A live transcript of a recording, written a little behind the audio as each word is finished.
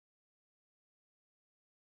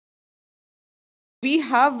We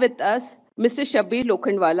have with us Mr. Shabbir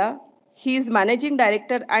Lokhandwala. He is Managing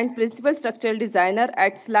Director and Principal Structural Designer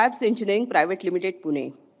at Slabs Engineering Private Limited,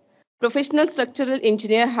 Pune. Professional structural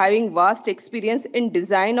engineer having vast experience in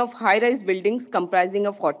design of high-rise buildings comprising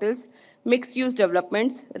of hotels, mixed-use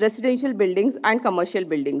developments, residential buildings, and commercial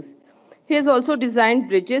buildings. He has also designed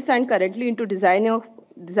bridges and currently into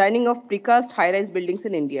designing of precast high-rise buildings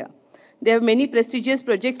in India. They have many prestigious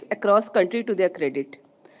projects across country to their credit.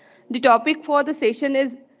 The topic for the session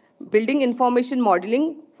is building information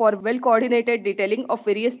modeling for well-coordinated detailing of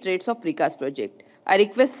various traits of precast project. I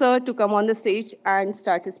request sir to come on the stage and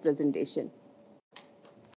start his presentation.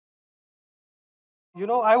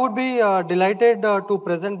 I would be delighted to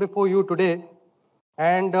present before you today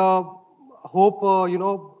and hope,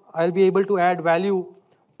 I'll be able to add value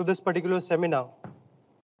to this particular seminar.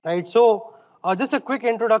 Right. So just a quick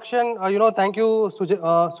introduction. Thank you,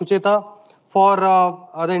 Sucheta, for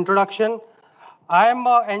the introduction. I am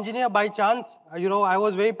an engineer by chance. I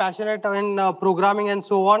was very passionate in programming and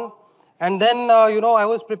so on. And then, I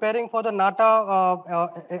was preparing for the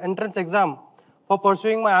NATA entrance exam for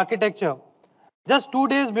pursuing my architecture. Just 2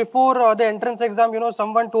 days before the entrance exam,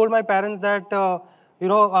 someone told my parents that,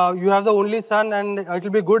 you have the only son and it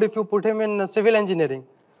will be good if you put him in civil engineering.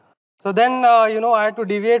 So then, I had to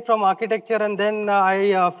deviate from architecture and then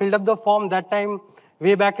I filled up the form that time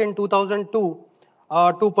way back in 2002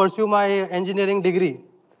 to pursue my engineering degree.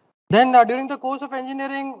 Then during the course of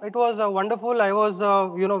engineering, it was wonderful. I was,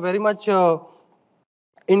 very much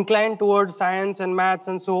inclined towards science and maths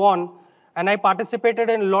and so on. And I participated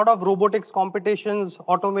in a lot of robotics competitions,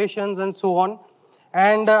 automations and so on.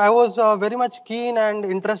 And I was very much keen and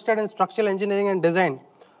interested in structural engineering and design.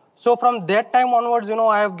 So from that time onwards,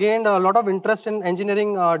 I have gained a lot of interest in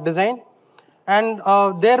engineering design. And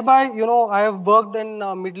thereby, I have worked in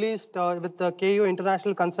Middle East with KU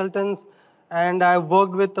International Consultants, and I have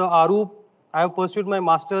worked with Arup. I have pursued my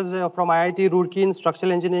master's from IIT Roorkee in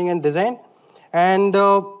structural engineering and design. And,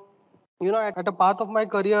 at a path of my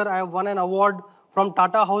career, I have won an award from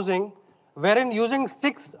Tata Housing, wherein using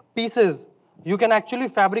 6 pieces, you can actually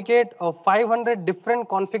fabricate 500 different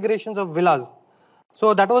configurations of villas.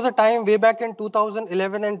 So that was a time way back in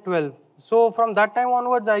 2011 and 12. So from that time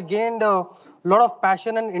onwards, I gained a lot of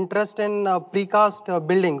passion and interest in precast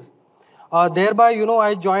buildings. Thereby,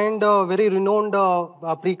 I joined a very renowned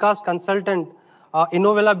precast consultant,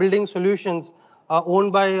 Innovella Building Solutions,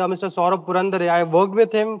 owned by Mr. Saurabh Purandare. I worked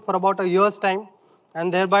with him for about a year's time.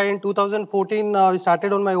 And thereby in 2014, we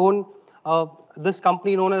started on my own this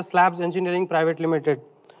company known as Slabs Engineering Private Limited.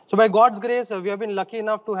 So by God's grace, we have been lucky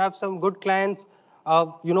enough to have some good clients,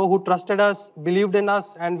 who trusted us, believed in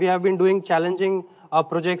us, and we have been doing challenging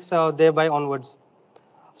projects thereby onwards.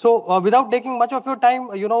 So without taking much of your time,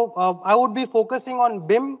 I would be focusing on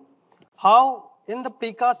BIM, how in the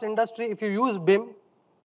precast industry, if you use BIM,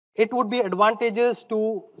 it would be advantageous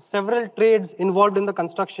to several trades involved in the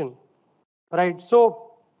construction, right?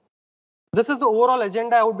 So this is the overall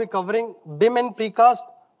agenda I would be covering: BIM and precast,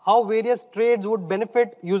 how various trades would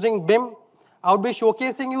benefit using BIM. I would be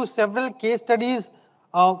showcasing you several case studies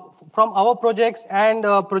from our projects and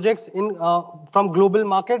projects from global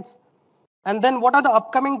markets. And then what are the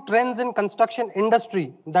upcoming trends in construction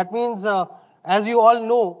industry? That means, as you all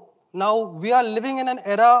know, now we are living in an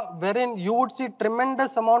era wherein you would see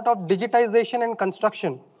tremendous amount of digitization in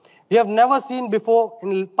construction. We have never seen before in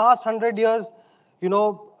the past 100 years,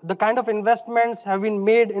 the kind of investments have been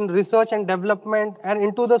made in research and development and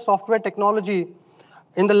into the software technology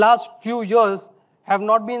in the last few years have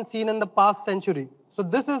not been seen in the past century. So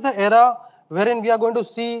this is the era wherein we are going to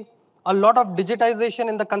see a lot of digitization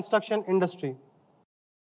in the construction industry.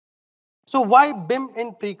 So why BIM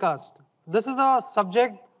in precast? This is a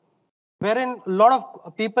subject wherein a lot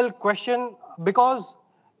of people question because,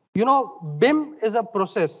 BIM is a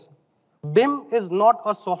process. BIM is not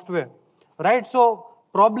a software, right? So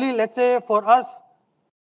probably, let's say for us,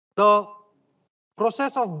 the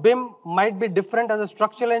process of BIM might be different as a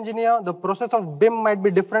structural engineer. The process of BIM might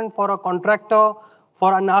be different for a contractor,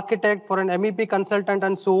 for an architect, for an MEP consultant,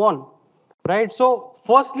 and so on, right? So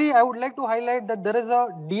firstly, I would like to highlight that there is a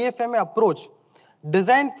DFMA approach,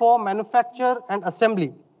 design for manufacture and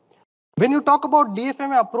assembly. When you talk about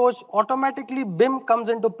DFMA approach, automatically BIM comes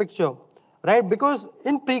into picture, right? Because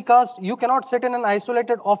in precast, you cannot sit in an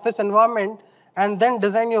isolated office environment and then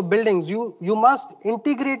design your buildings. You must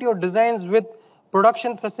integrate your designs with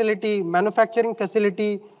production facility, manufacturing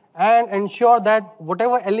facility, and ensure that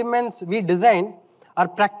whatever elements we design are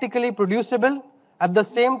practically producible. At the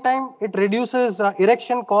same time, it reduces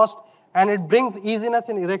erection cost and it brings easiness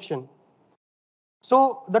in erection.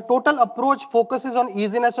 So the total approach focuses on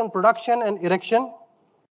easiness on production and erection.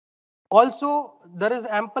 Also, there is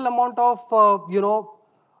ample amount of,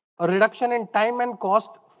 a reduction in time and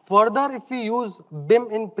cost. Further, if we use BIM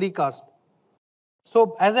in precast.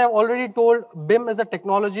 So as I've already told, BIM is a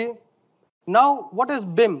technology. Now, what is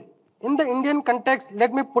BIM? In the Indian context,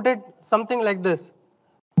 let me put it something like this.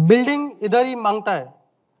 Building idhar hi mangta hai.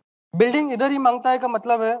 Building idhar hi mangta hai ka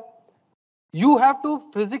matlab hai, you have to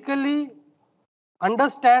physically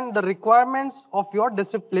understand the requirements of your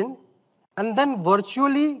discipline and then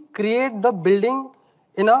virtually create the building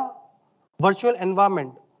in a virtual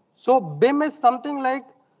environment. So BIM is something like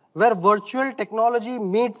where virtual technology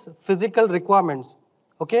meets physical requirements.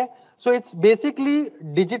 Okay, so it's basically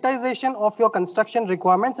digitization of your construction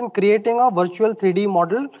requirements and creating a virtual 3D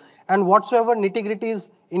model and whatsoever nitty-gritties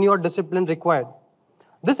in your discipline required.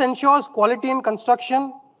 This ensures quality in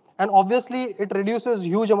construction, and obviously it reduces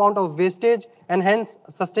huge amount of wastage and hence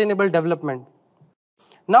sustainable development.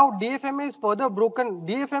 Now DFMA is further broken.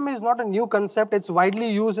 DFMA is not a new concept. It's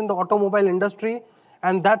widely used in the automobile industry,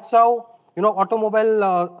 and that's how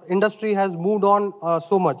automobile industry has moved on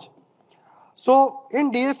so much. So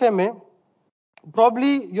in DFMA,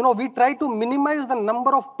 probably we try to minimize the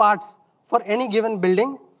number of parts for any given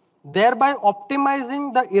building, thereby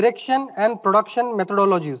optimizing the erection and production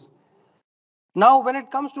methodologies. Now, when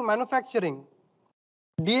it comes to manufacturing,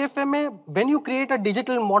 DFMA, when you create a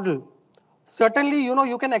digital model, certainly,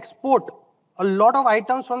 you can export a lot of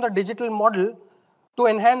items from the digital model to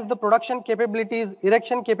enhance the production capabilities,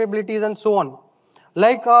 erection capabilities, and so on.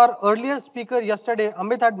 Like our earlier speaker yesterday,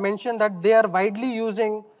 Amit had mentioned that they are widely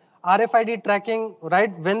using RFID tracking,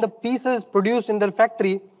 right? When the piece is produced in their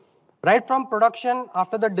factory, right from production,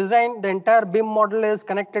 after the design, the entire BIM model is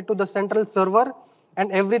connected to the central server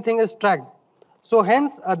and everything is tracked. So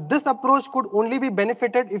hence, this approach could only be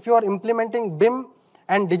benefited if you are implementing BIM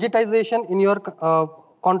and digitization in your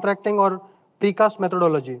contracting or precast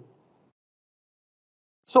methodology.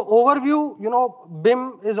 So overview,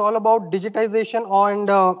 BIM is all about digitization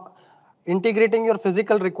and integrating your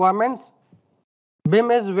physical requirements.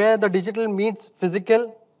 BIM is where the digital meets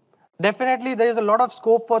physical. Definitely, there is a lot of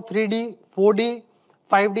scope for 3D, 4D,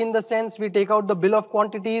 5D in the sense we take out the bill of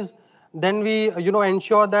quantities, then we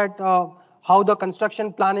ensure that how the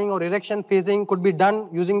construction planning or erection phasing could be done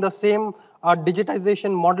using the same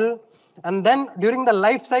digitization model. And then during the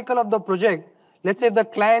life cycle of the project, let's say the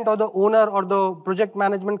client or the owner or the project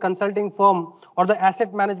management consulting firm or the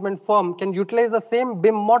asset management firm can utilize the same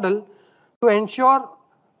BIM model to ensure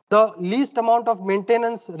the least amount of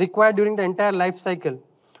maintenance required during the entire life cycle.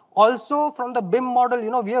 Also, from the BIM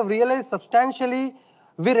model, we have realized substantially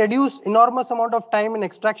we reduce enormous amount of time in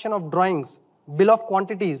extraction of drawings, bill of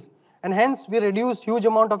quantities, and hence we reduce huge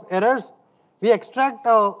amount of errors. We extract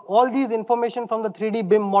all these information from the 3D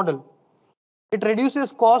BIM model. It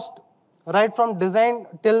reduces cost right from design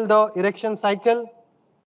till the erection cycle.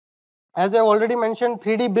 As I've already mentioned,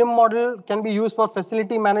 3D BIM model can be used for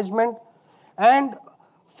facility management. And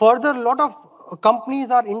further, a lot of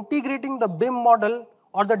companies are integrating the BIM model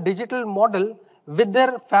or the digital model with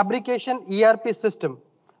their fabrication ERP system,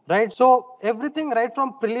 right? So everything right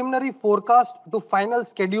from preliminary forecast to final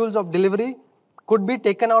schedules of delivery could be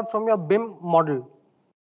taken out from your BIM model.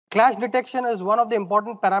 Clash detection is one of the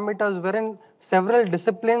important parameters wherein several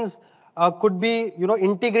disciplines could be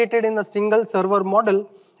integrated in a single server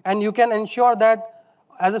model, and you can ensure that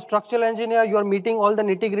as a structural engineer you are meeting all the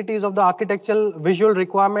nitty-gritties of the architectural visual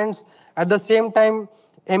requirements. At the same time,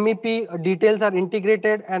 MEP details are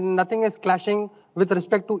integrated and nothing is clashing with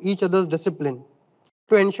respect to each other's discipline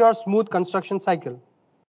to ensure smooth construction cycle.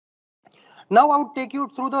 Now I would take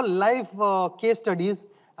you through the live case studies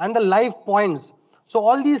and the live points. So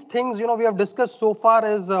all these things, we have discussed so far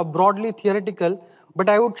is broadly theoretical, but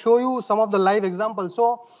I would show you some of the live examples.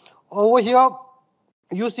 So over here,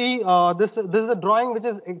 you see this is a drawing which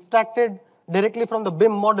is extracted directly from the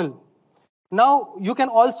BIM model. Now you can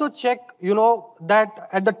also check, that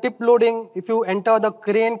at the tip loading, if you enter the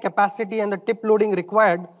crane capacity and the tip loading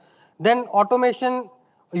required, then automation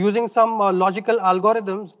using some logical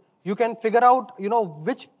algorithms, you can figure out,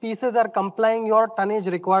 which pieces are complying your tonnage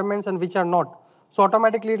requirements and which are not. So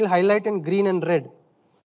automatically it will highlight in green and red,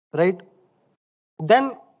 right?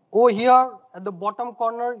 Then over here at the bottom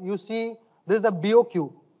corner, you see this is the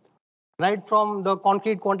BOQ, right from the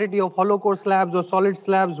concrete quantity of hollow core slabs or solid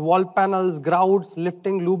slabs, wall panels, grouts,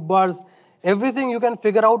 lifting loop bars, everything you can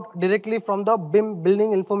figure out directly from the BIM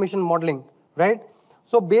building information modeling, right?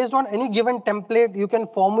 So based on any given template, you can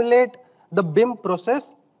formulate the BIM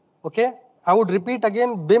process, okay? I would repeat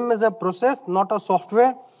again, BIM is a process, not a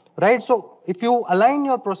software, right? So if you align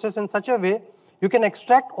your process in such a way, You can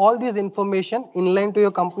extract all these information in line to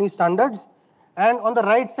your company standards. And on the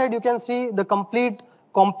right side, you can see the complete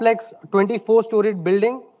complex 24-storied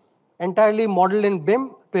building entirely modeled in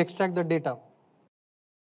BIM to extract the data.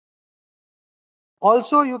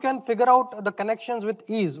 Also, you can figure out the connections with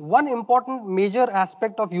ease. One important major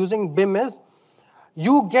aspect of using BIM is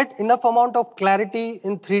you get enough amount of clarity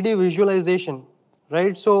in 3D visualization,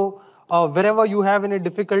 right? So wherever you have any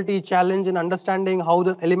difficulty, challenge in understanding how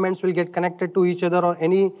the elements will get connected to each other or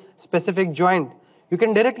any specific joint, you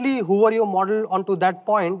can directly hover your model onto that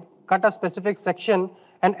point, cut a specific section,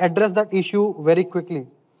 and address that issue very quickly.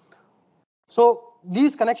 So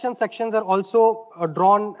these connection sections are also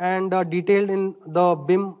drawn and detailed in the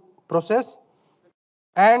BIM process.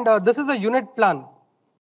 And this is a unit plan.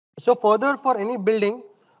 So further, for any building,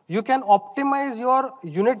 you can optimize your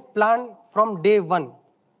unit plan from day one.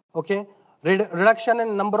 Okay, reduction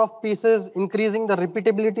in number of pieces, increasing the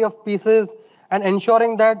repeatability of pieces, and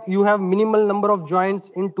ensuring that you have minimal number of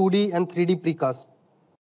joints in 2D and 3D precast.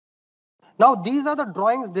 Now, these are the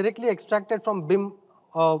drawings directly extracted from BIM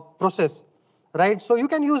process, right? So you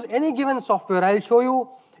can use any given software. I'll show you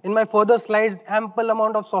in my further slides, ample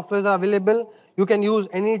amount of softwares are available. You can use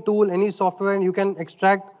any tool, any software, and you can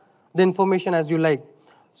extract the information as you like.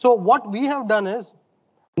 So what we have done is,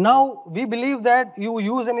 now we believe that you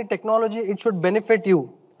use any technology, it should benefit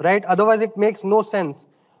you, right? Otherwise, it makes no sense.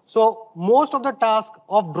 So most of the task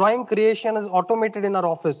of drawing creation is automated in our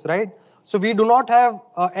office, right? So we do not have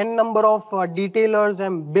n number of detailers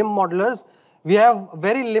and BIM modelers. We have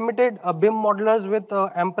very limited BIM modelers with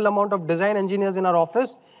ample amount of design engineers in our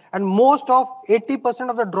office. And most of 80%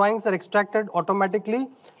 of the drawings are extracted automatically.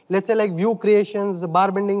 Let's say like view creations,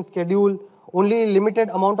 bar bending schedule, only limited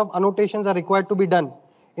amount of annotations are required to be done.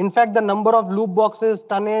 In fact, the number of loop boxes,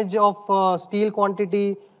 tonnage of steel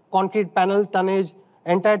quantity, concrete panel tonnage,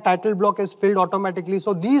 entire title block is filled automatically.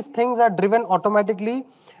 So these things are driven automatically,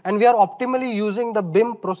 and we are optimally using the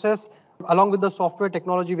BIM process along with the software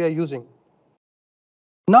technology we are using.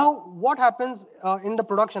 Now, what happens in the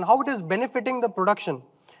production? How it is benefiting the production?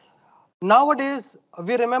 Nowadays,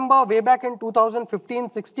 we remember way back in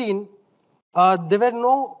 2015-16, there were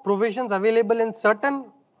no provisions available in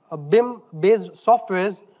certain BIM-based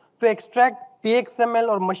softwares to extract PXML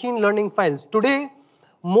or machine learning files. Today,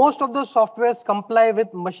 most of those softwares comply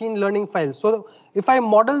with machine learning files. So if I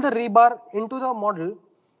model the rebar into the model,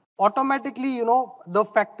 automatically, the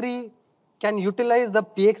factory can utilize the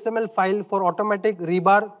PXML file for automatic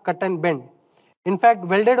rebar cut and bend. In fact,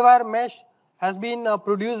 welded wire mesh has been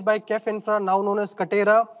produced by KEF Infra, now known as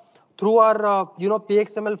Katera, through our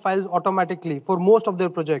PXML files automatically for most of their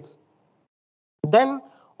projects. Then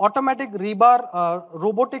automatic rebar,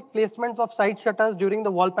 robotic placements of side shutters during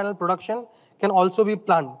the wall panel production can also be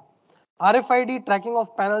planned. RFID tracking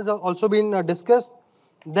of panels have also been discussed.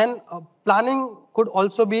 Then planning could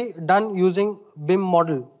also be done using BIM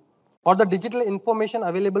model or the digital information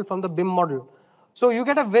available from the BIM model. So you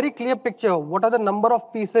get a very clear picture. What are the number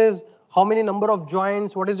of pieces? How many number of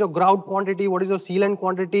joints? What is your grout quantity? What is your sealant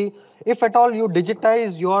quantity? If at all you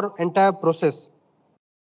digitize your entire process.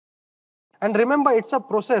 And remember, it's a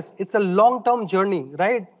process. It's a long-term journey,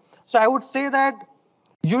 right? So I would say that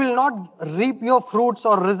you will not reap your fruits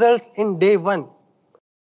or results in day one.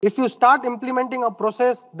 If you start implementing a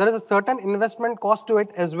process, there is a certain investment cost to it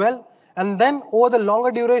as well. And then over the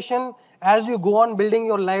longer duration, as you go on building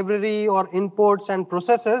your library or inputs and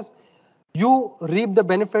processes, you reap the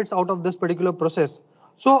benefits out of this particular process.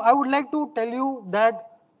 So I would like to tell you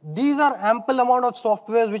that these are ample amount of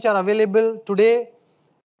softwares which are available today.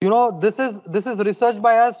 This is research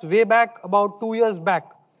by us way back about 2 years back.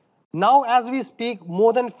 Now, as we speak,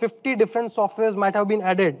 more than 50 different softwares might have been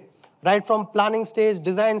added, right from planning stage,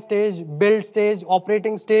 design stage, build stage,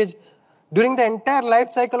 operating stage. During the entire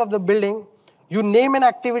life cycle of the building, you name an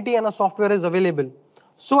activity and a software is available.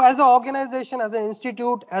 So as an organization, as an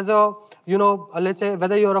institute, as a, let's say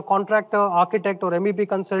whether you're a contractor, architect or MEP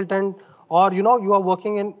consultant, or, you are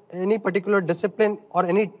working in any particular discipline or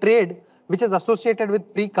any trade which is associated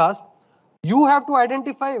with precast, you have to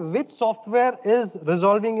identify which software is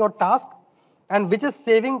resolving your task and which is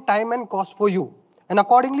saving time and cost for you. And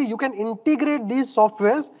accordingly, you can integrate these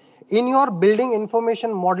softwares in your building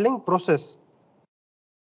information modeling process.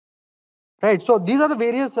 Right, so these are the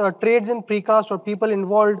various trades in precast or people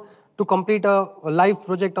involved to complete a live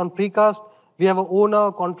project on precast. We have an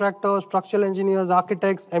owner, contractor, structural engineers,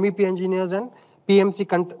 architects, MEP engineers, and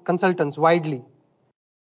PMC consultants widely.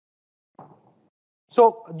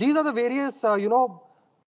 So these are the various,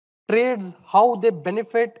 trades, how they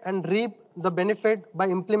benefit and reap the benefit by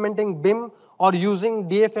implementing BIM or using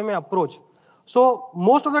DFMA approach. So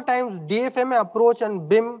most of the times DFMA approach and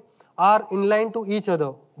BIM are inline to each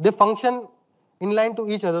other. They function inline to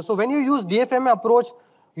each other. So when you use DFMA approach,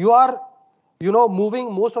 you are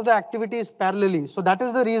moving most of the activities parallelly. So that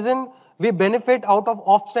is the reason we benefit out of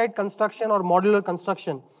off-site construction or modular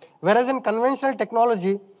construction. Whereas in conventional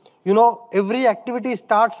technology, every activity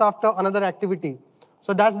starts after another activity.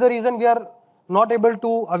 So that's the reason we are not able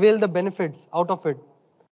to avail the benefits out of it.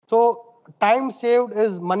 So time saved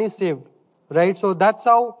is money saved, right? So that's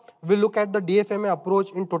how we look at the DFMA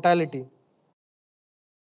approach in totality.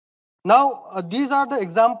 Now, these are the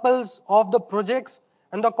examples of the projects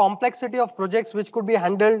and the complexity of projects which could be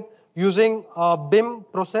handled using BIM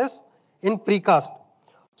process in precast.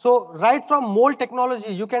 So right from mold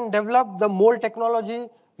technology, you can develop the mold technology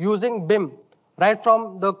using BIM. Right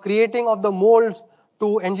from the creating of the molds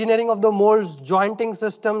to engineering of the molds, jointing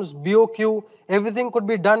systems, BOQ, everything could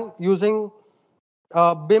be done using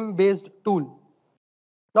BIM-based tool.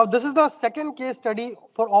 Now, this is the second case study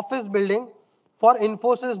for office building for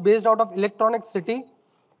Infosys based out of Electronic City,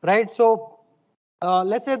 right? So,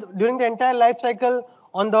 let's say during the entire life cycle,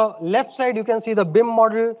 on the left side, you can see the BIM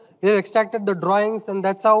model. We have extracted the drawings, and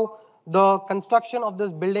that's how the construction of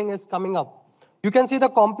this building is coming up. You can see the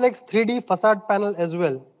complex 3D facade panel as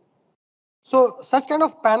well. So, such kind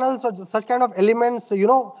of panels or such kind of elements,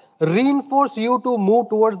 reinforce you to move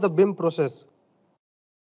towards the BIM process.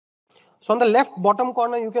 So on the left bottom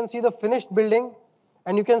corner, you can see the finished building,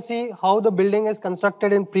 and you can see how the building is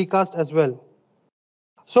constructed in precast as well.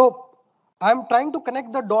 So I'm trying to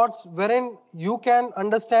connect the dots wherein you can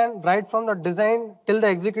understand right from the design till the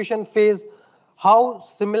execution phase how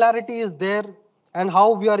similarity is there and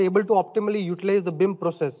how we are able to optimally utilize the BIM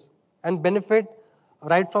process and benefit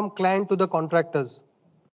right from client to the contractors.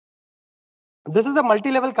 This is a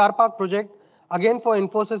multi-level car park project, again for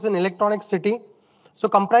Infosys in Electronic City. So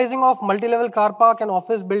comprising of multi-level car park and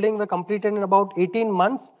office building were completed in about 18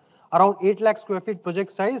 months, around 8 lakh square feet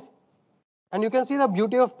project size. And you can see the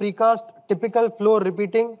beauty of precast, typical floor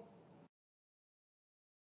repeating.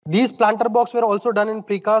 These planter box were also done in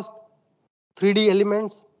precast, 3D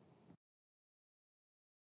elements.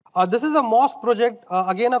 This is a mosque project,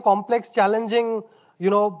 again a complex, challenging,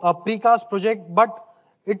 precast project, but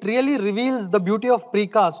it really reveals the beauty of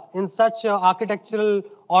precast in such architectural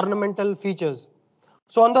ornamental features.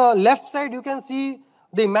 So on the left side, you can see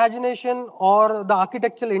the imagination or the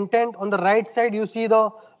architectural intent. On the right side, you see the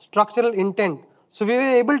structural intent. So we were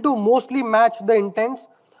able to mostly match the intents.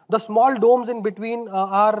 The small domes in between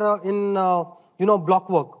are in block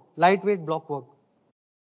work, lightweight block work.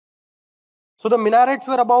 So the minarets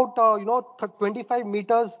were about 25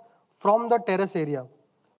 meters from the terrace area.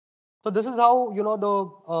 So this is how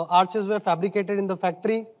the arches were fabricated in the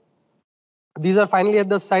factory. These are finally at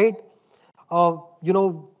the site.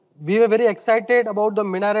 We were very excited about the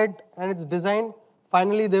minaret and its design.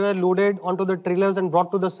 Finally, they were loaded onto the trailers and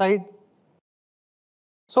brought to the site.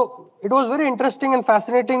 So it was very interesting and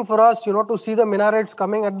fascinating for us, to see the minarets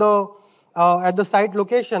coming at the site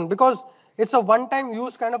location, because it's a one-time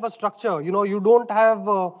use kind of a structure. You don't have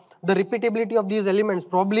the repeatability of these elements.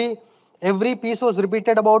 Probably every piece was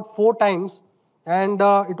repeated about 4 times, and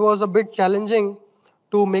it was a bit challenging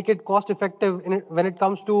to make it cost-effective when it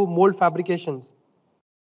comes to mold fabrications.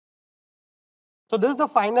 So this is the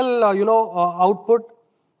final, output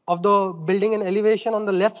of the building and elevation. On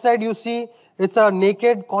the left side, you see it's a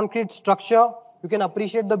naked concrete structure. You can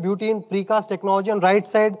appreciate the beauty in precast technology. On right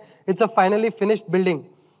side, it's a finally finished building.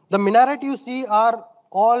 The minaret you see are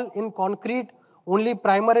all in concrete. Only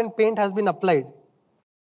primer and paint has been applied.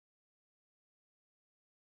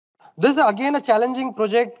 This is again a challenging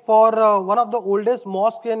project for one of the oldest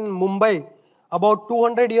mosques in Mumbai, about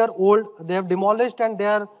 200-year old. They have demolished and they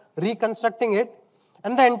are reconstructing it.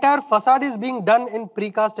 And the entire facade is being done in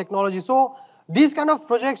precast technology. So these kind of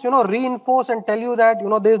projects, reinforce and tell you that,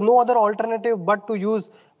 there is no other alternative but to use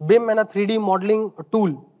BIM and a 3D modeling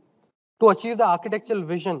tool to achieve the architectural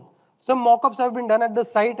vision. Some mock-ups have been done at the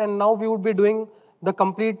site, and now we would be doing the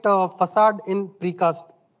complete facade in precast.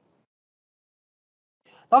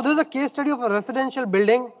 Now, this is a case study of a residential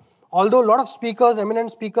building. Although a lot of speakers, eminent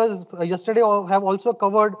speakers, yesterday have also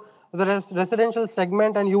covered the residential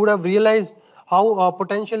segment, and you would have realized how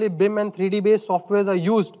potentially BIM and 3D based softwares are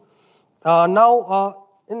used.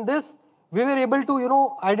 In this, we were able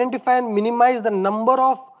to identify and minimize the number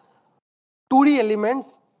of 2D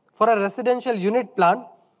elements for a residential unit plan,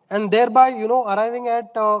 and thereby arriving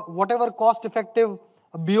at whatever cost-effective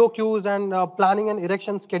BOQs and planning and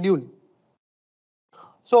erection schedule.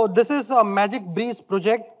 So this is a Magic Breeze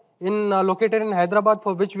project located in Hyderabad,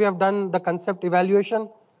 for which we have done the concept evaluation.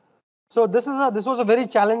 So this was a very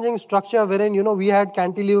challenging structure wherein we had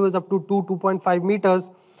cantilevers up to 2.5 meters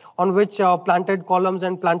on which planted columns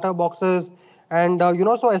and planter boxes, and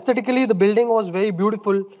so aesthetically the building was very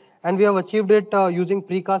beautiful, and we have achieved it using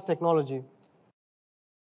precast technology.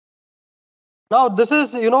 Now this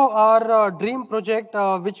is our dream project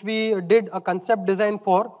which we did a concept design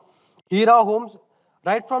for Hira Homes.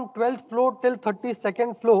 Right from 12th floor till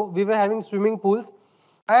 32nd floor, we were having swimming pools.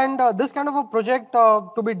 And this kind of a project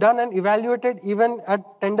to be done and evaluated even at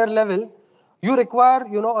tender level, you require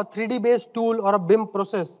a 3D based tool or a BIM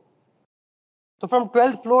process. So from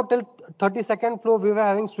 12th floor till 32nd floor, we were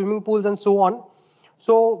having swimming pools and so on.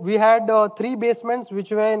 So we had 3 basements which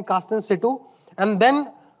were in cast in situ, and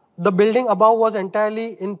then the building above was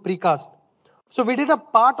entirely in precast. So we did a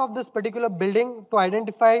part of this particular building to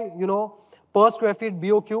identify, per square feet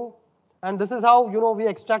BOQ, and this is how we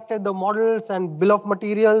extracted the models and bill of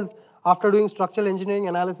materials after doing structural engineering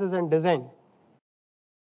analysis and design.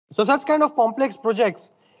 So such kind of complex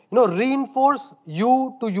projects, reinforce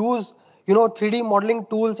you to use, 3D modeling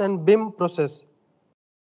tools and BIM process.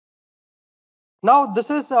 Now this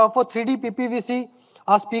is for 3D PPVC.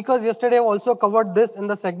 Our speakers yesterday also covered this in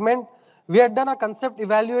the segment. We had done a concept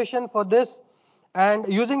evaluation for this, and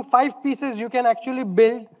using 5 pieces, you can actually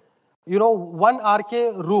build, one RK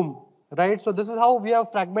room, right? So this is how we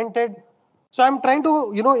have fragmented. So I'm trying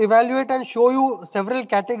to, evaluate and show you several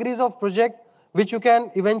categories of project which you can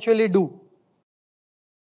eventually do.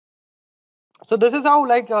 So this is how,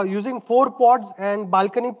 like using 4 pods and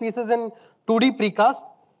balcony pieces in 2D precast,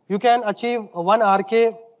 you can achieve one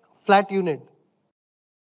RK flat unit.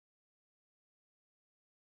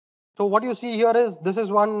 So what you see here is, this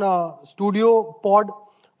is one studio pod,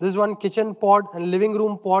 this is one kitchen pod and living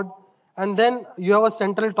room pod, and then you have a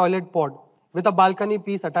central toilet pod with a balcony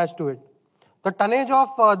piece attached to it. The tonnage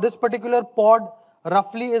of this particular pod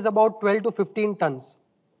roughly is about 12 to 15 tons.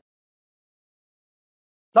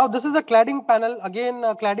 Now this is a cladding panel, again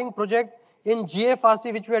a cladding project in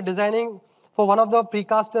GFRC which we are designing for one of the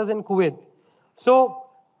precasters in Kuwait. So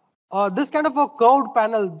this kind of a curved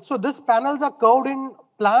panel, so these panels are curved in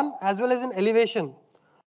plan as well as in elevation.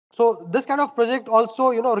 So this kind of project also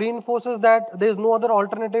reinforces that there is no other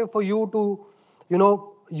alternative for you to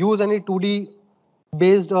use any 2D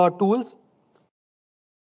based tools.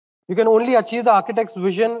 You can only achieve the architect's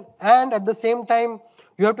vision, and at the same time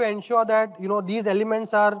you have to ensure that these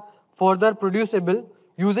elements are further producible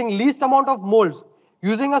using least amount of molds.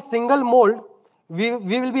 Using a single mold, we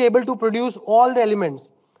will be able to produce all the elements.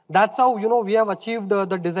 That's how we have achieved the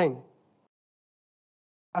design.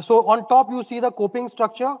 So on top you see the coping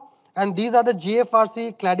structure, and these are the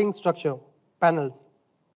GFRC cladding structure panels.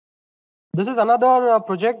 This is another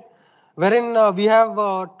project wherein we have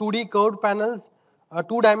 2D curved panels,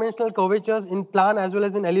 2-dimensional curvatures in plan as well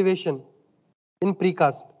as in elevation in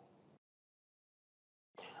precast.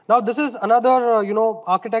 Now this is another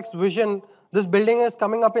architect's vision. This building is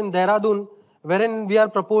coming up in Dehradun, wherein we are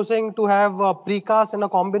proposing to have precast and a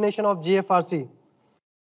combination of GFRC.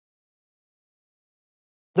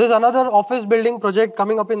 This is another office building project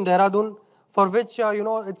coming up in Dehradun, for which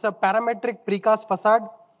it's a parametric precast facade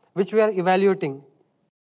which we are evaluating.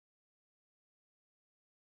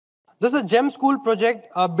 This is a GEM school project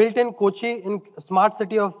built in Kochi, in smart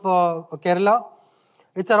city of Kerala.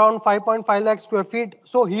 It's around 5.5 lakh square feet.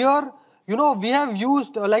 So here, we have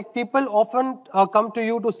used, like people often come to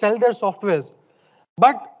you to sell their softwares.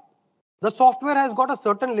 But the software has got a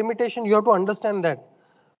certain limitation. You have to understand that.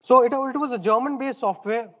 So it was a German-based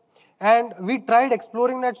software. And we tried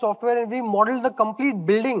exploring that software, and we modeled the complete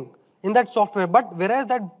building in that software. But whereas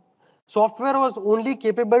that software was only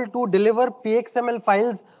capable to deliver PXML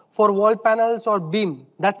files for wall panels or beam.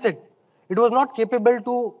 That's it. It was not capable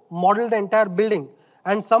to model the entire building.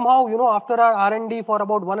 And somehow, after our R&D for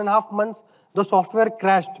about 1.5 months, the software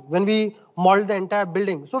crashed when we modeled the entire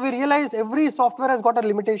building. So we realized every software has got a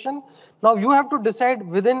limitation. Now you have to decide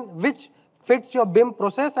within which fits your BIM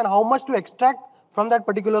process and how much to extract from that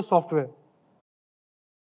particular software.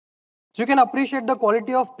 So you can appreciate the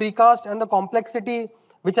quality of precast and the complexity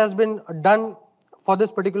which has been done for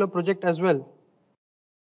this particular project as well.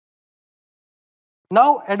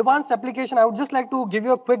 Now, advanced application, I would just like to give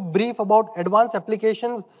you a quick brief about advanced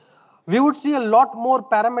applications. We would see a lot more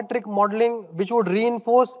parametric modeling which would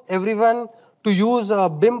reinforce everyone to use a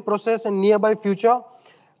BIM process in nearby future.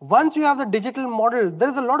 Once you have the digital model, there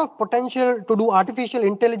is a lot of potential to do artificial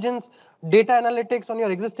intelligence, data analytics on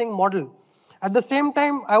your existing model. At the same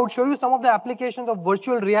time, I would show you some of the applications of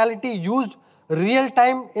virtual reality used real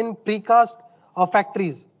time in precast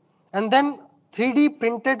factories. And then 3D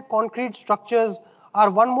printed concrete structures are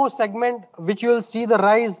one more segment which you will see the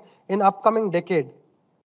rise in upcoming decade.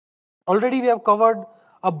 Already we have covered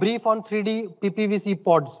a brief on 3D PPVC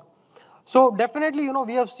pods. So definitely,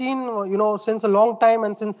 we have seen, since a long time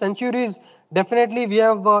and since centuries, definitely we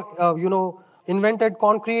have, invented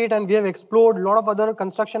concrete and we have explored a lot of other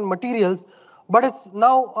construction materials. But it's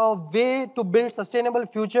now a way to build sustainable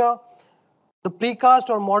future. The precast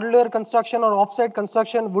or modular construction or offsite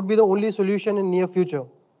construction would be the only solution in near future.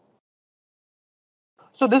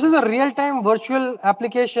 So this is a real-time virtual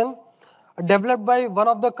application developed by one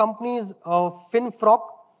of the companies, FinFrock,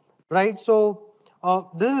 right? So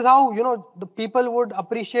this is how the people would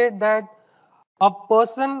appreciate that a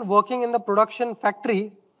person working in the production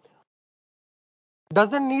factory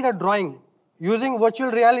doesn't need a drawing. Using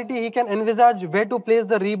virtual reality, he can envisage where to place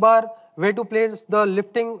the rebar, where to place the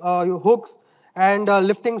lifting hooks and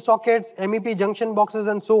lifting sockets, MEP junction boxes,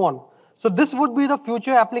 and so on. So this would be the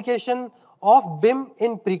future application of BIM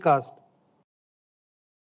in precast.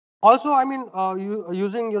 Also, I mean,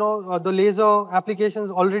 using the laser applications,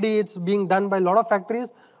 already it's being done by a lot of factories.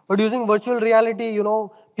 But using virtual reality,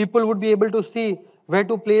 people would be able to see where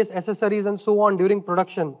to place accessories and so on during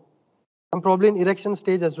production, and probably in erection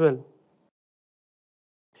stage as well.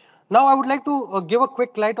 Now, I would like to give a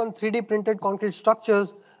quick light on 3D printed concrete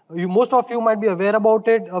structures. Most of you might be aware about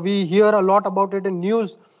it. We hear a lot about it in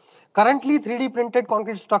news. Currently, 3D printed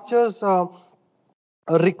concrete structures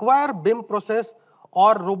require BIM process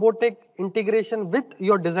or robotic integration with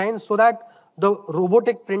your design so that the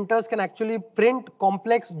robotic printers can actually print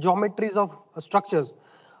complex geometries of structures,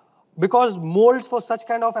 because molds for such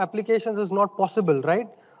kind of applications is not possible, right?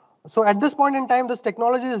 So at this point in time, this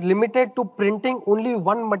technology is limited to printing only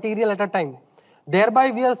one material at a time.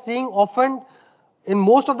 Thereby, we are seeing often in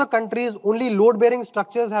most of the countries, only load-bearing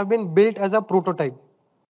structures have been built as a prototype.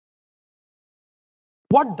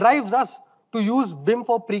 What drives us to use BIM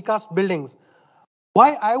for precast buildings?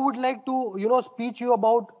 Why I would like to, speak you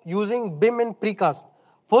about using BIM in precast.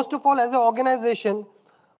 First of all, as an organization,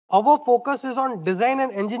 our focus is on design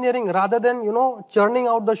and engineering rather than, churning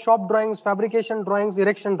out the shop drawings, fabrication drawings,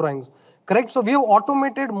 erection drawings. Correct? So we have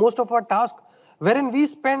automated most of our tasks, wherein we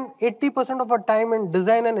spend 80% of our time in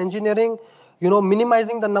design and engineering,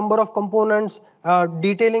 minimizing the number of components,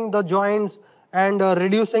 detailing the joints, and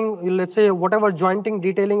reducing, let's say, whatever jointing,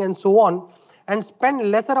 detailing, and so on, and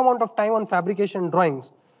spend lesser amount of time on fabrication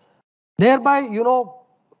drawings. Thereby,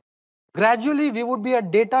 gradually we would be a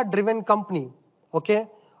data-driven company, okay?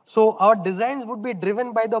 So our designs would be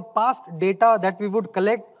driven by the past data that we would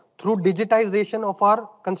collect through digitization of our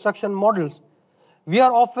construction models. We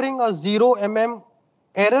are offering a 0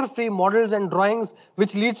 error-free models and drawings,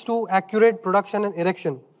 which leads to accurate production and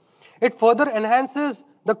erection. It further enhances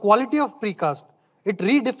the quality of precast. It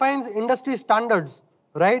redefines industry standards,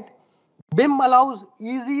 right? BIM allows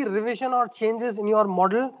easy revision or changes in your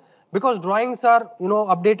model because drawings are,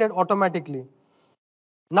 updated automatically.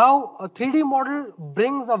 Now, a 3D model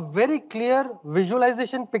brings a very clear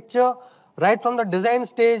visualization picture right from the design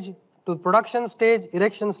stage to production stage,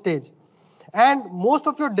 erection stage. And most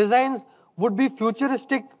of your designs would be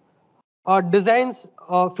futuristic designs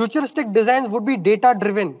would be data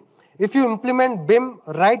driven if you implement BIM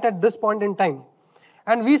right at this point in time.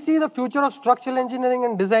 And we see the future of structural engineering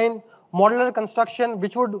and design, modular construction,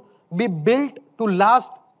 which would be built to last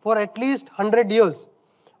for at least 100 years.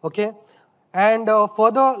 Okay. And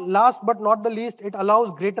further, last but not the least, it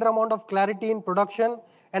allows greater amount of clarity in production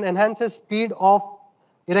and enhances speed of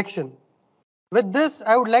erection. With this,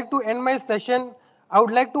 I would like to end my session. I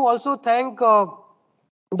would like to also thank the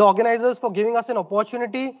organizers for giving us an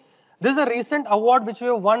opportunity. This is a recent award which we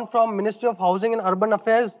have won from Ministry of Housing and Urban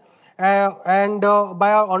Affairs and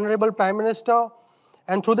by our Honorable Prime Minister.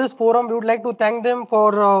 And through this forum, we would like to thank them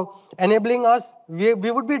for enabling us. We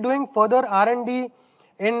would be doing further R&D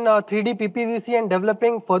in 3D PPVC and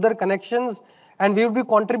developing further connections. And we would be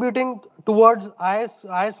contributing towards IS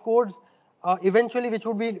codes eventually, which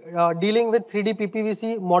would be dealing with 3D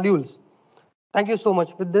PPVC modules. Thank you so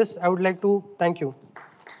much. With this, I would like to thank you.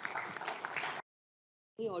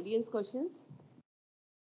 Any audience questions?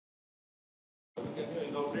 Can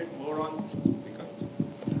you elaborate more on precast?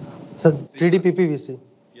 Sir, 3D PPVC.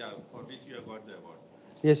 Yeah, for which you have got the award.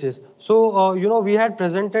 Yes, yes. So, we had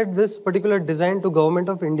presented this particular design to Government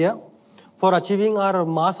of India for achieving our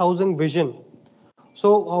mass housing vision.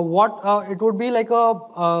 So, it would be like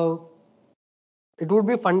it would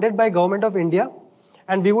be funded by Government of India,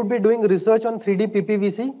 and we would be doing research on 3D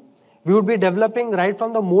PPVC. We would be developing right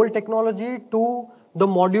from the mold technology to the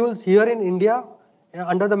modules here in India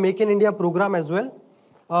under the Make in India program as well,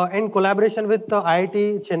 in collaboration with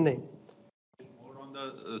IIT Chennai. More on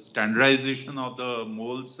the standardization of the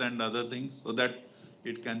molds and other things so that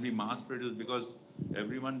it can be mass produced, because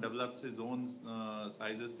everyone develops his own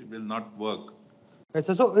sizes, it will not work.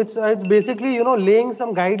 So it's basically laying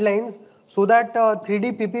some guidelines so that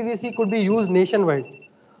 3D PPVC could be used nationwide.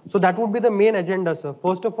 So that would be the main agenda, sir.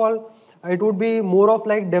 First of all, it would be more of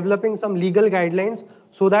like developing some legal guidelines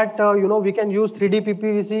so that we can use 3D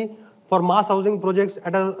PPVC for mass housing projects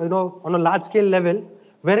at a on a large scale level,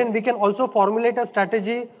 wherein we can also formulate a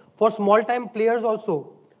strategy for small time players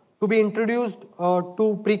also to be introduced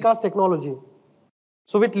to precast technology.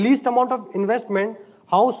 So with least amount of investment,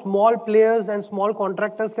 how small players and small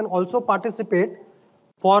contractors can also participate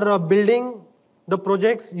for building the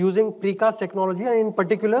projects using precast technology and in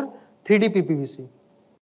particular 3D PPVC.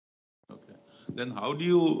 Okay. Then how do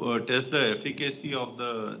you test the efficacy of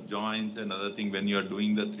the joints and other thing when you are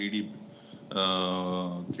doing the 3D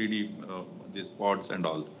these pods and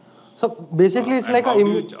all? So basically it's And like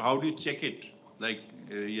how do you check it? Like,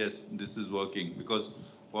 yes, this is working, because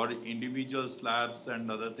for individual slabs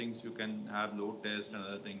and other things, you can have load test and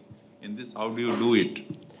other thing. In this, how do you do it?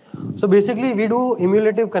 So basically we do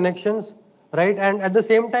emulative connections, right? And at the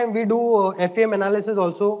same time we do FEM analysis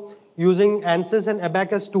also using ANSYS and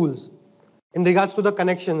Abacus tools in regards to the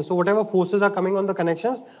connections. So whatever forces are coming on the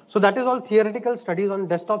connections, so that is all theoretical studies on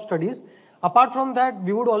desktop studies. Apart from that,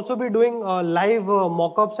 we would also be doing live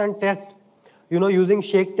mock-ups and tests, using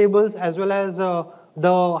shake tables as well as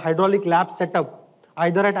the hydraulic lab setup,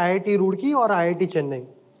 either at IIT Roorkee or IIT Chennai.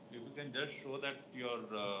 If you can just show that your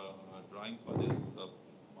drawing for this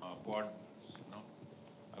pod,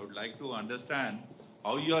 I would like to understand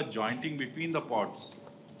how you are jointing between the pods.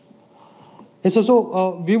 Yes,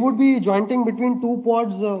 so we would be jointing between two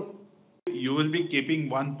pods. You will be keeping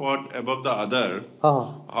one pod above the other.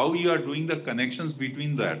 How you are doing the connections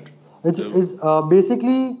between that? It's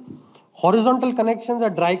basically horizontal connections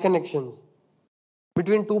are dry connections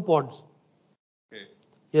between two pods. Okay.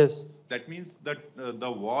 Yes. That means that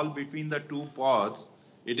the wall between the two pods,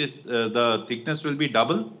 it is the thickness will be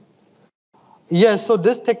double. Yes, so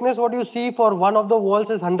this thickness what you see for one of the walls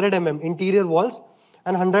is 100 interior walls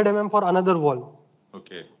and 100 for another wall.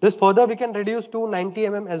 Okay. This further we can reduce to 90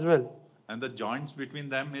 as well. And the joints between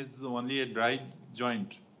them is only a dry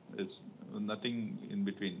joint. It's nothing in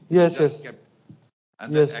between. Yes, yes. Kept.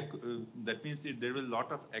 And yes. That means there will a lot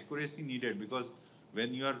of accuracy needed, because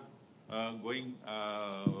when you are going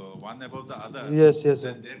one above the other, yes, yes,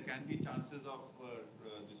 then there can be chances of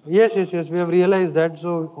this one. Yes. We have realized that.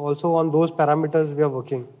 So also on those parameters we are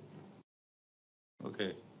working.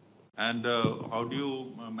 Okay. And how do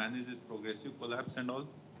you manage this progressive collapse and all?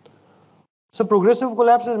 So progressive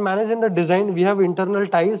collapse is managed in the design. We have internal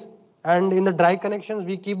ties, and in the dry connections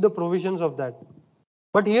we keep the provisions of that.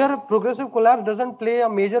 But here progressive collapse doesn't play a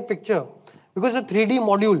major picture because it's a 3D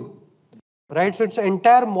module, right? So it's an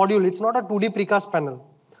entire module. It's not a 2D precast panel.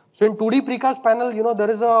 So in 2D precast panel,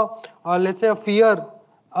 there is let's say a fear.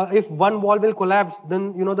 If one wall will collapse,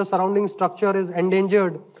 then, the surrounding structure is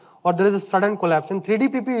endangered or there is a sudden collapse. In 3D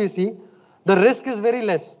PPVC, the risk is very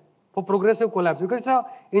less for progressive collapse because it's a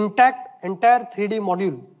intact entire 3D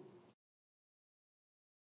module.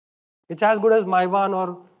 It's as good as Maiwan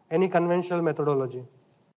or any conventional methodology.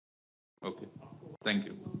 Okay. Thank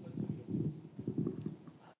you.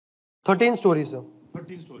 13 stories, sir.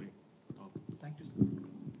 13 story. Oh, thank you,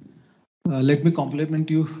 sir. Let me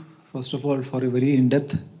compliment you, first of all, for a very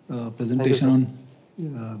in-depth presentation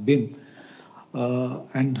on BIM.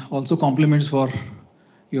 And also compliments for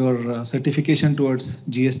your certification towards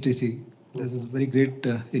GSTC. This is a very great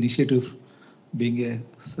initiative, being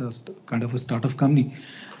a kind of a startup company.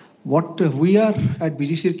 What we are at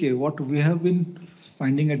BG what we have been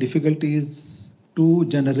finding a difficulty is to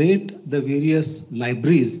generate the various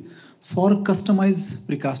libraries for customized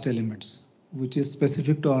precast elements, which is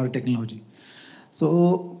specific to our technology.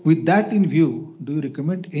 So with that in view, do you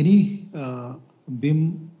recommend any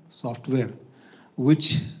BIM software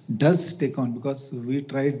which does take on, because we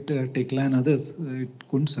tried Tekla and others, it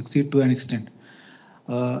couldn't succeed to an extent.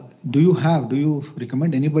 Do you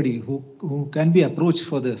recommend anybody who can be approached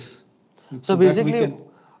for this? So basically,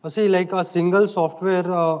 see, like a single software,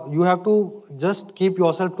 you have to just keep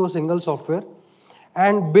yourself to a single software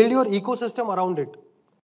and build your ecosystem around it.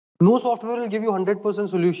 No software will give you 100%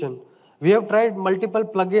 solution. We have tried multiple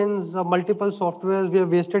plugins, multiple softwares. We have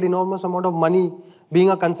wasted enormous amount of money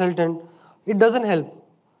being a consultant. It doesn't help.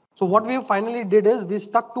 So what we finally did is we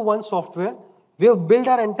stuck to one software. We have built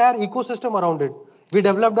our entire ecosystem around it. We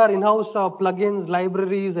developed our in-house plugins,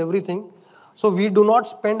 libraries, everything. So we do not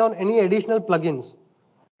spend on any additional plugins.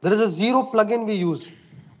 There is a zero plugin we use.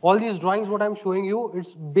 All these drawings, what I'm showing you,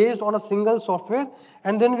 it's based on a single software,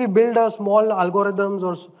 and then we build a small algorithms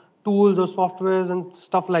or tools or softwares and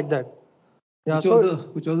stuff like that. Yeah,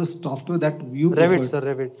 which was the software that you Revit, preferred? sir,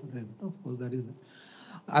 Revit. Of course, that is.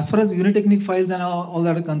 As far as Unitechnic files and all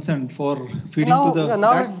that are concerned for feeding now, to the, yeah,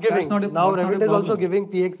 now it's giving. Now Revit is also giving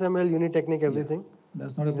PXML, Unitechnic, everything. Yeah,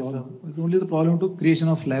 that's not a problem. It's only the problem to creation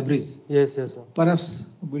of libraries. Yes, yes, sir. Perhaps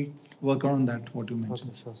we'll work on that, what you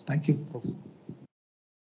mentioned. Okay, sure, sir. Thank you. Thank you.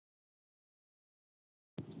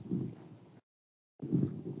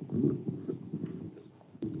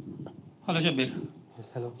 Hello, Shabbir. Yes,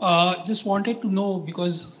 hello. Just wanted to know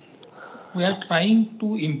because we are trying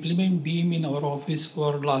to implement Beam in our office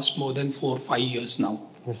for last more than 4 or 5 years now.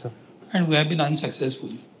 Yes, sir. And we have been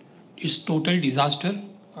unsuccessful. It's total disaster.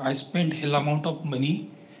 I spent hell amount of money.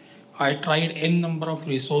 I tried n number of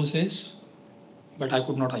resources, but I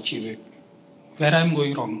could not achieve it. Where I'm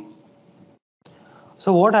going wrong?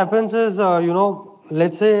 So what happens is,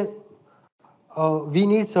 let's say we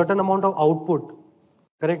need certain amount of output,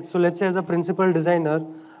 correct? So let's say as a principal designer,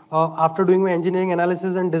 after doing my engineering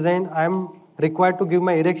analysis and design, I am required to give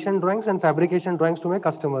my erection drawings and fabrication drawings to my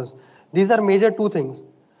customers. These are major two things.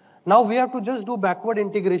 Now we have to just do backward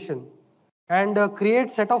integration and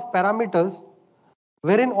create set of parameters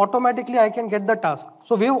wherein automatically I can get the task.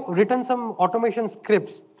 So we have written some automation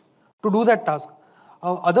scripts to do that task.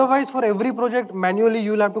 Otherwise, for every project, manually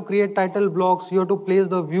you will have to create title blocks, you have to place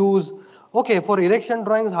the views. Okay, for erection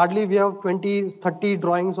drawings, hardly we have 20, 30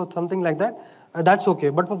 drawings or something like that. That's okay.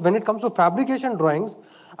 But when it comes to fabrication drawings,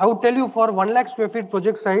 I would tell you for 1 lakh square feet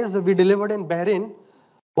project size, we delivered in Bahrain,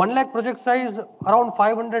 1 lakh project size, around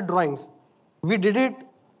 500 drawings. We did it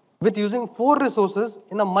with using 4 resources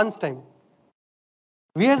in a month's time.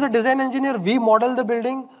 We as a design engineer, we model the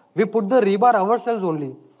building, we put the rebar ourselves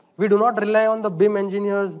only. We do not rely on the BIM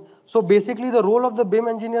engineers. So basically the role of the BIM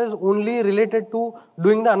engineer is only related to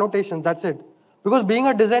doing the annotations, that's it. Because being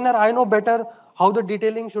a designer, I know better how the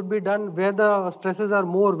detailing should be done, where the stresses are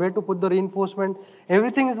more, where to put the reinforcement.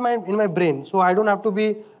 Everything is in my brain. So I don't have to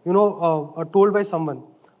be, told by someone.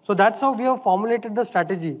 So that's how we have formulated the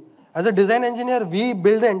strategy. As a design engineer, we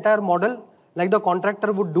build the entire model like the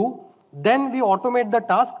contractor would do. Then we automate the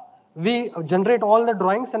task. We generate all the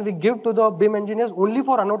drawings and we give to the BIM engineers only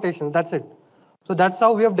for annotations. That's it. So that's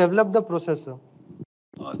how we have developed the processor.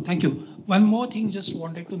 Thank you. One more thing, just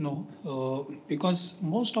wanted to know, because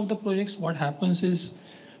most of the projects, what happens is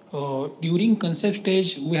during concept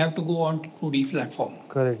stage, we have to go on to 2D platform.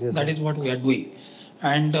 Correct, yes. That is what we are doing.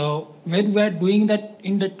 And when we are doing that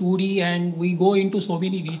in the 2D and we go into so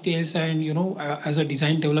many details and, as a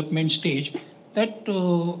design development stage, that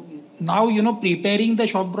now, preparing the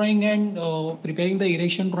shop drawing and preparing the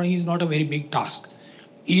erection drawing is not a very big task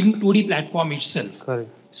in 2D platform itself. Correct.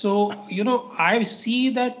 So, I see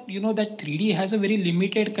that, that 3D has a very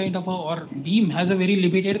limited kind of or Beam has a very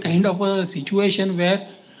limited kind of a situation where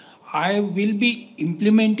I will be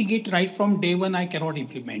implementing it right from day one. I cannot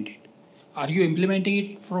implement it. Are you implementing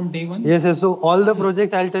it from day one? Yes, yes. So all the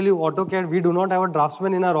projects, I'll tell you, AutoCAD, we do not have a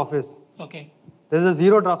draftsman in our office. Okay. There's a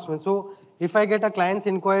zero draftsman. So if I get a client's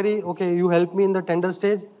inquiry, okay, you help me in the tender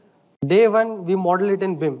stage, day one, we model it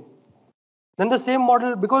in BIM. Then the same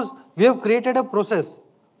model, because we have created a process.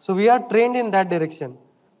 So we are trained in that direction.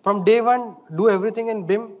 From day one, do everything in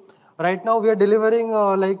BIM. Right now, we are delivering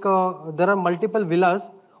there are multiple villas,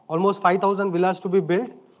 almost 5,000 villas to be built.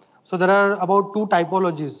 So there are about 2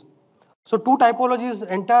 typologies. So 2 typologies,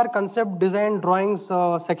 entire concept, design, drawings,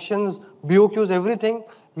 sections, BOQs, everything,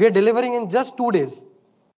 we are delivering in just 2 days.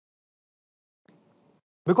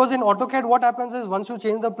 Because in AutoCAD, what happens is once you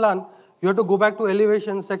change the plan, you have to go back to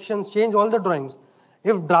elevation, sections, change all the drawings.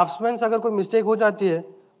 If draftsman agar koi mistake ho jati hai,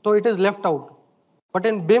 so it is left out. But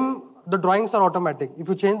in BIM, the drawings are automatic. If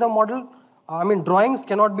you change the model, drawings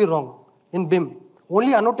cannot be wrong in BIM.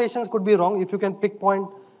 Only annotations could be wrong if you can pick point.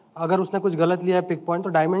 अगर उसने कुछ गलत लिया है pick point तो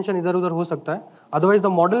dimension इधर उधर हो सकता है otherwise the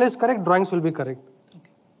model is correct drawings will be correct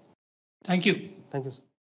thank you sir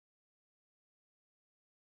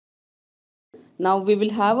Now we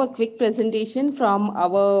will have a quick presentation from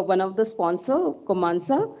our one of the sponsor,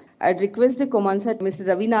 Komansa. I'd request the Komansa, Mr.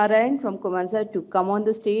 Ravi Narayan from Komansa to come on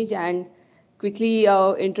the stage and quickly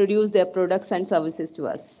introduce their products and services to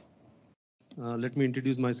us. Let me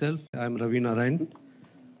introduce myself. I'm Ravi Narayan.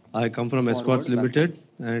 I come from Escorts Limited,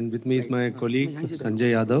 and with me is my colleague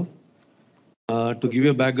Sanjay Yadav. To give you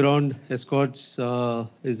a background, Escorts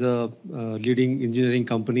is a leading engineering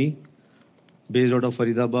company based out of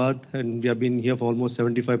Faridabad, and we have been here for almost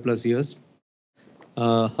 75 plus years.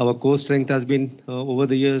 Our core strength has been over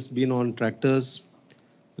the years been on tractors,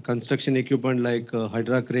 construction equipment like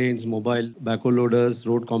hydra cranes, mobile backhoe loaders,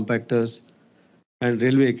 road compactors, and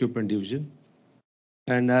railway equipment division.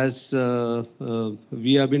 And as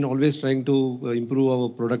we have been always trying to improve our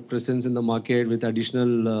product presence in the market with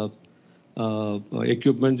additional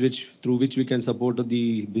equipment through which we can support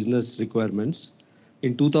the business requirements.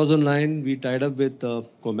 In 2009, we tied up with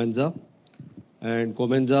Comenza, and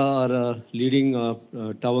Comenza are a leading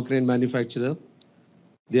tower crane manufacturer.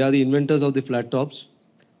 They are the inventors of the flat tops,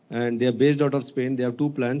 and they are based out of Spain. They have two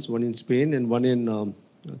plants, one in Spain and one in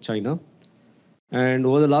China. And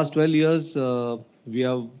over the last 12 years, we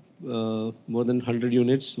have more than 100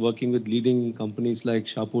 units working with leading companies like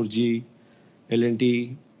Shapoorji,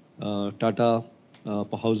 L&T, Tata,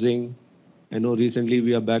 Housing. I know recently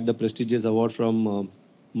we have bagged the prestigious award from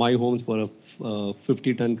My Homes for a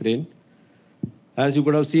 50-ton crane. As you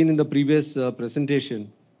could have seen in the previous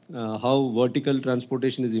presentation, how vertical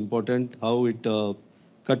transportation is important, how it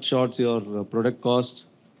cuts short your product costs,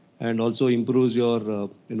 and also improves your,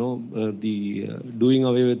 doing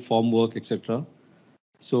away with form work, etc.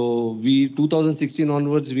 So 2016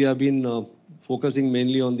 onwards, we have been focusing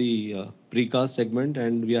mainly on the precast segment,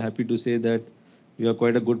 and we are happy to say that we have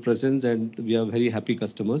quite a good presence and we have very happy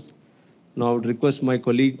customers. Now I would request my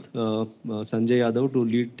colleague Sanjay Yadav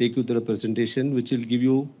to take you through the presentation, which will give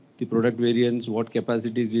you the product variants, what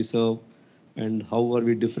capacities we serve, and how are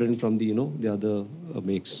we different from the other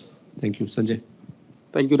makes. Thank you, Sanjay.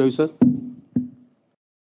 Thank you, Ravi sir.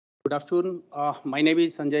 Good afternoon. My name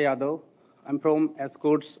is Sanjay Yadav. I'm from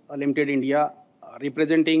Escorts Limited India,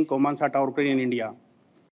 representing Komansa Tower Crane in India.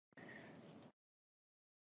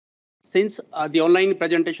 Since the online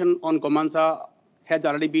presentation on Komansa has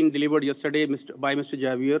already been delivered yesterday by Mr.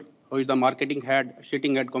 Shabbir, who is the marketing head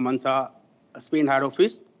sitting at Komansa Spain head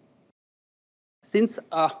office. Since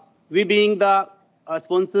we being the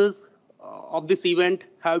sponsors of this event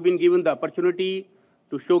have been given the opportunity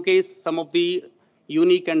to showcase some of the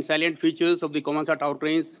unique and salient features of the Komansa tower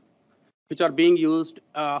cranes, which are being used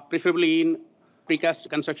preferably in precast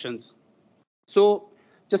constructions. So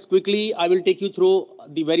just quickly, I will take you through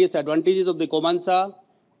the various advantages of the Komansa,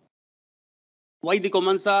 why the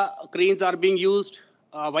Komansa cranes are being used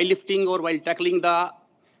while lifting or while tackling the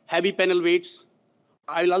heavy panel weights.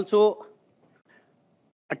 I will also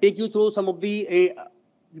take you through some of the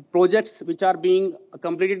projects which are being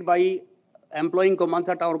completed by employing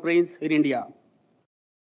Komansa tower cranes in India.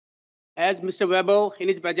 As Mr. Weber in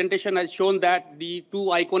his presentation has shown that the two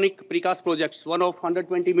iconic precast projects, one of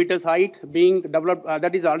 120 meters height being developed,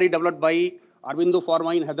 that is already developed by Aurobindo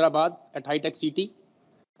Pharma in Hyderabad at High Tech City.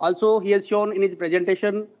 Also, he has shown in his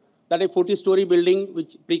presentation that a 40-story building,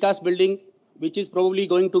 precast building, which is probably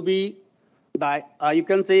going to be the, you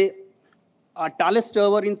can say, tallest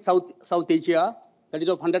tower in South Asia, that is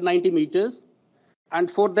of 190 meters.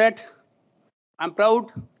 And for that, I'm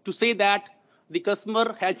proud to say that the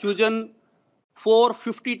customer has chosen 4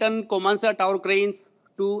 50-ton Komansa tower cranes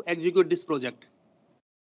to execute this project.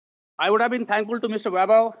 I would have been thankful to Mr.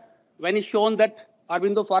 Weber when he shown that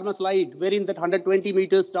Aurobindo Pharma slide, wherein that 120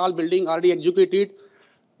 meters tall building already executed.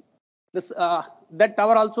 That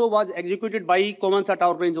tower also was executed by Komansa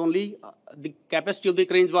tower cranes only. The capacity of the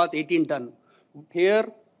cranes was 18 ton. Here,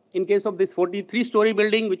 in case of this 43-story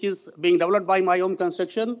building, which is being developed by My Home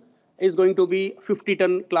Construction, is going to be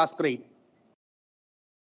 50-ton class crane.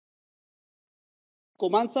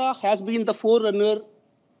 Komansa has been the forerunner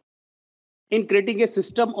in creating a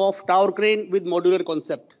system of tower crane with modular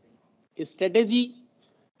concept, a strategy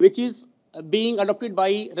which is being adopted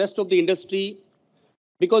by rest of the industry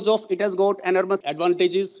because of it has got enormous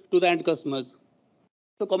advantages to the end customers.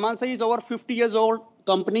 So Komansa is over 50 years old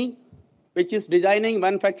company, which is designing,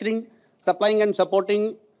 manufacturing, supplying and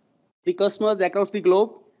supporting the customers across the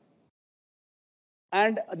globe.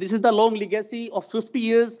 And this is the long legacy of 50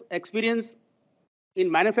 years experience in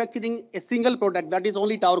manufacturing a single product, that is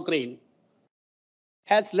only tower crane,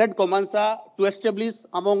 has led Komansa to establish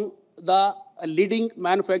among the leading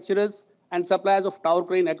manufacturers and suppliers of tower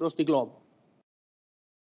crane across the globe.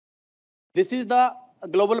 This is the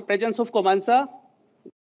global presence of Komansa.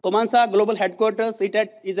 Komansa global headquarters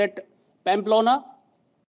is at Pamplona.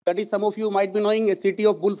 That is, some of you might be knowing, a city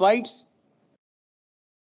of bullfights.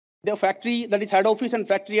 Their factory, that is head office and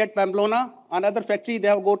factory at Pamplona. Another factory they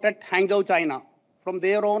have got at Hangzhou, China. From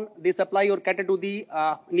there on, they supply or cater to the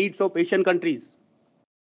needs of Asian countries.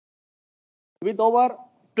 With over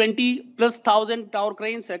 20,000+ tower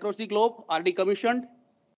cranes across the globe already commissioned,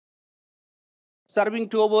 serving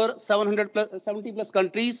to over 70+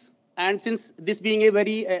 countries. And since this being a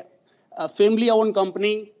very family-owned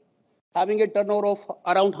company, having a turnover of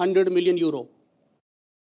around 100 million euro.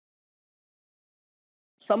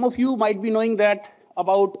 Some of you might be knowing that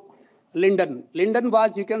about Linden. Linden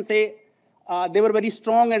was, you can say, they were very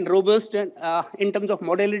strong and robust and, in terms of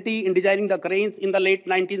modality in designing the cranes in the late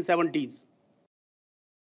 1970s.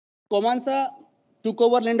 Komansa took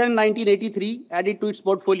over Linden in 1983, added to its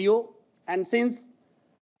portfolio, and since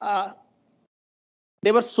uh,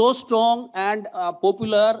 they were so strong and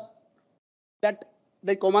popular that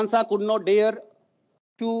the Komansa could not dare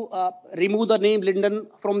to remove the name Linden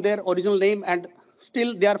from their original name, and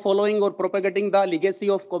still they are following or propagating the legacy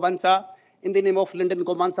of Komansa in the name of Linden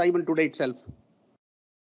Komansa even today itself.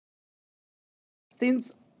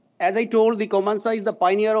 Since, as I told, the Komansa is the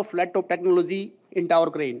pioneer of flat top technology in tower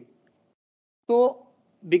crane. So,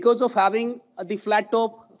 because of having the flat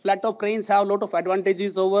top cranes have a lot of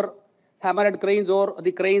advantages over hammerhead cranes or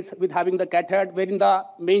the cranes with having the cathead, wherein the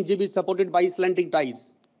main jib is supported by slanting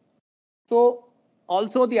ties. So,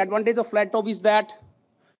 also the advantage of flat top is that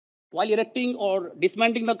while erecting or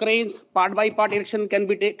dismantling the cranes, part by part erection can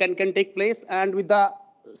take place, and with the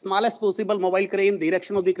smallest possible mobile crane, the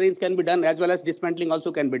erection of the cranes can be done as well as dismantling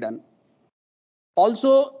also can be done.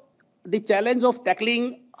 Also, the challenge of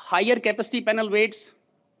tackling higher capacity panel weights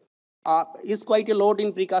is quite a lot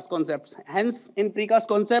in precast concepts. Hence, in precast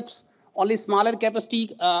concepts, only smaller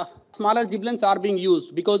capacity, smaller giblets are being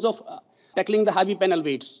used because of tackling the heavy panel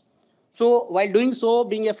weights. So, while doing so,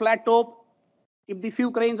 being a flat top, if the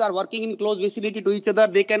few cranes are working in close vicinity to each other,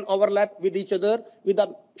 they can overlap with each other with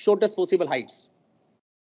the shortest possible heights.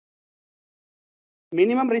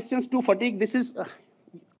 Minimum resistance to fatigue. This is,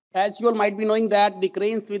 as you all might be knowing, that the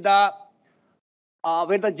cranes with the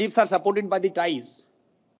where the jibs are supported by the ties,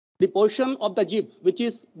 the portion of the jib which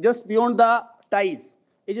is just beyond the ties,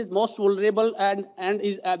 it is most vulnerable and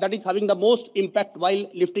is that is having the most impact while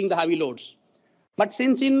lifting the heavy loads. But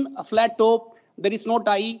since in a flat top there is no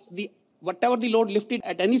tie, the whatever the load lifted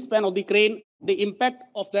at any span of the crane, the impact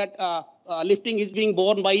of that lifting is being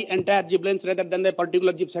borne by entire jib length rather than the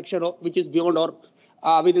particular jib section which is beyond or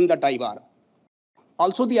within the tie bar.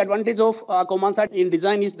 Also, the advantage of Komansa in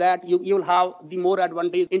design is that you will have the more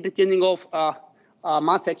advantage interchanging of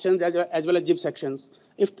mass sections as well as jib sections.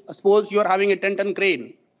 If suppose you are having a 10-ton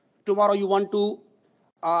crane, tomorrow you want to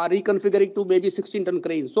reconfigure it to maybe 16-ton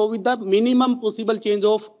crane. So with the minimum possible change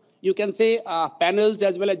of, you can say, panels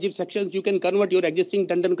as well as jib sections, you can convert your existing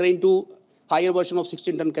 10-ton crane to higher version of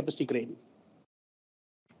 16-ton capacity crane.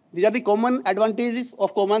 These are the common advantages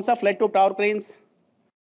of Komansa flat top tower cranes.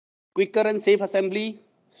 Quicker and safe assembly.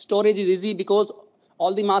 Storage is easy because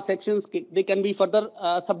all the mass sections, they can be further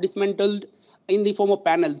sub-dismantled in the form of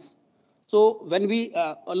panels. So when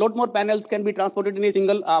a lot more panels can be transported in a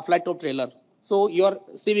single flat top trailer. So you are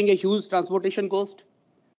saving a huge transportation cost.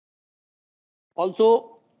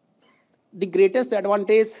 Also, the greatest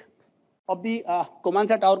advantage of the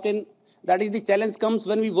Komansa tower crane, that is the challenge comes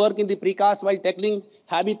when we work in the precast while tackling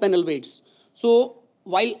heavy panel weights. So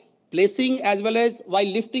while placing as well as while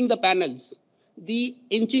lifting the panels, the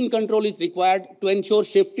inching control is required to ensure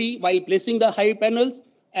safety while placing the heavy panels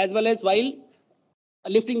as well as while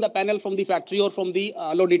lifting the panel from the factory or from the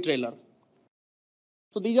loaded trailer.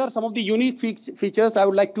 So these are some of the unique features I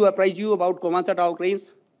would like to apprise you about Komansa tower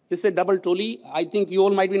cranes. This is a double trolley. I think you all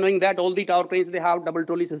might be knowing that all the tower cranes, they have double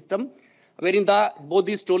trolley system, wherein both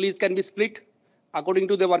these trolleys can be split according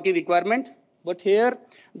to the working requirement. But here,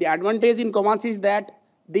 the advantage in Komansa is that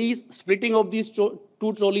these splitting of these two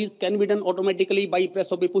trolleys can be done automatically by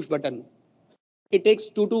press of a push button. It takes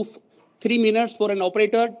 2 to 3 minutes for an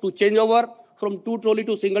operator to change over from two trolley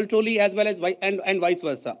to single trolley as well as and vice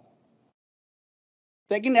versa.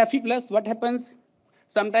 Second, FE plus, what happens?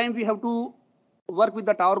 Sometimes we have to work with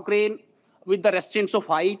the tower crane with the restraints of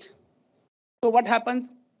height. So what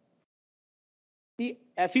happens? The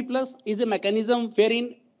FE plus is a mechanism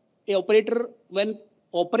wherein a operator, when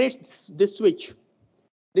operates this switch,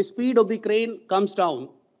 the speed of the crane comes down.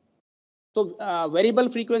 So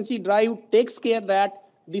variable frequency drive takes care that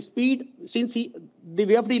the speed, since the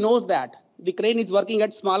VFD knows that the crane is working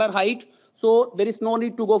at smaller height, so there is no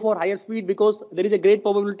need to go for higher speed because there is a great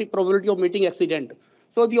probability of meeting accident.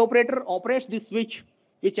 So the operator operates this switch,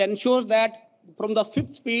 which ensures that from the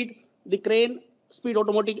fifth speed, the crane speed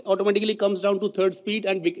automatically comes down to third speed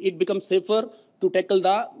and it becomes safer to tackle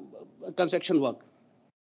the construction work.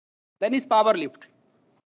 Then is power lift.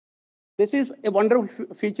 This is a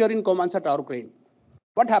wonderful feature in Komansa tower crane.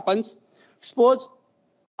 What happens? Suppose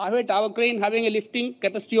I have a tower crane having a lifting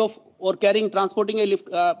capacity of or transporting a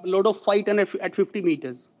load of 5 ton at 50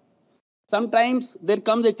 meters. Sometimes there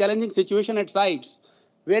comes a challenging situation at sites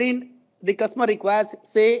wherein the customer requires,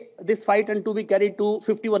 say, this 5 ton to be carried to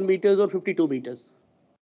 51 meters or 52 meters.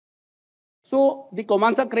 So the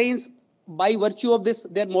Komansa cranes, by virtue of this,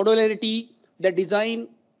 their modularity, their design,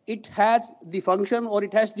 it has the function or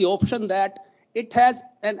it has the option that it has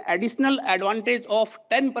an additional advantage of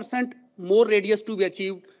 10% more radius to be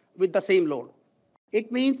achieved with the same load.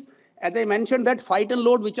 It means, as I mentioned, that 5-ton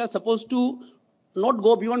load, which are supposed to not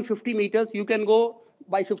go beyond 50 meters, you can go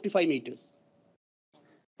by 55 meters.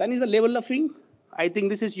 Then is the level luffing. I think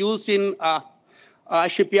this is used in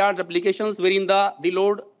shipyards applications wherein the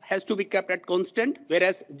load has to be kept at constant,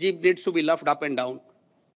 whereas jib needs to be luffed up and down.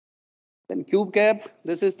 Then cube cab,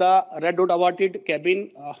 this is the red dot awarded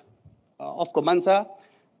cabin of Comansa.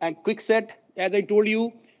 And quick set, as I told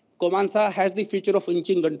you, Comansa has the feature of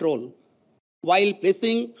inching control. While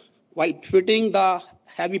placing, while fitting the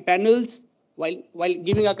heavy panels, while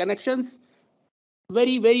giving a connections,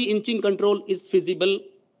 very, very inching control is feasible.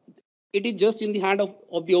 It is just in the hand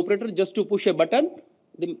of the operator just to push a button.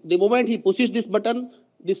 The moment he pushes this button,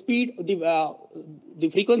 the speed, the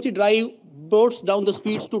frequency drive bursts down the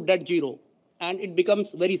speeds to dead zero. And it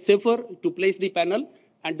becomes very safer to place the panel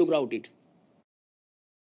and to grout it.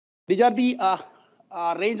 These are the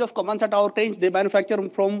range of Comansa tower cranes. They manufacture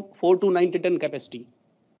from 4 to 90 ton capacity.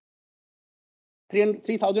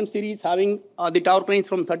 3000 series having the tower cranes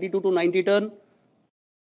from 32 to 90 ton.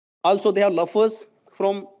 Also, they have luffers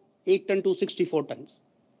from 8 ton to 64 tons.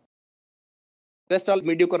 Rest all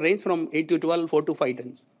mediocre range from 8 to 12, 4 to 5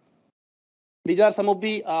 tons. These are some of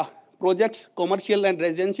the projects, commercial and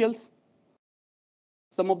residentials.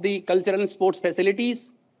 Some of the cultural and sports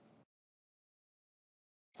facilities.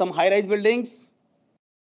 Some high-rise buildings.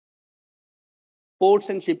 Ports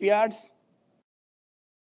and shipyards.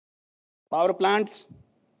 Power plants.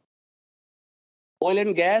 Oil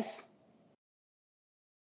and gas.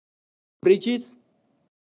 Bridges.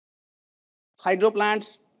 Hydro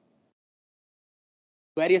plants.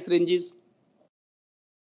 Various ranges.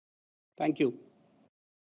 Thank you.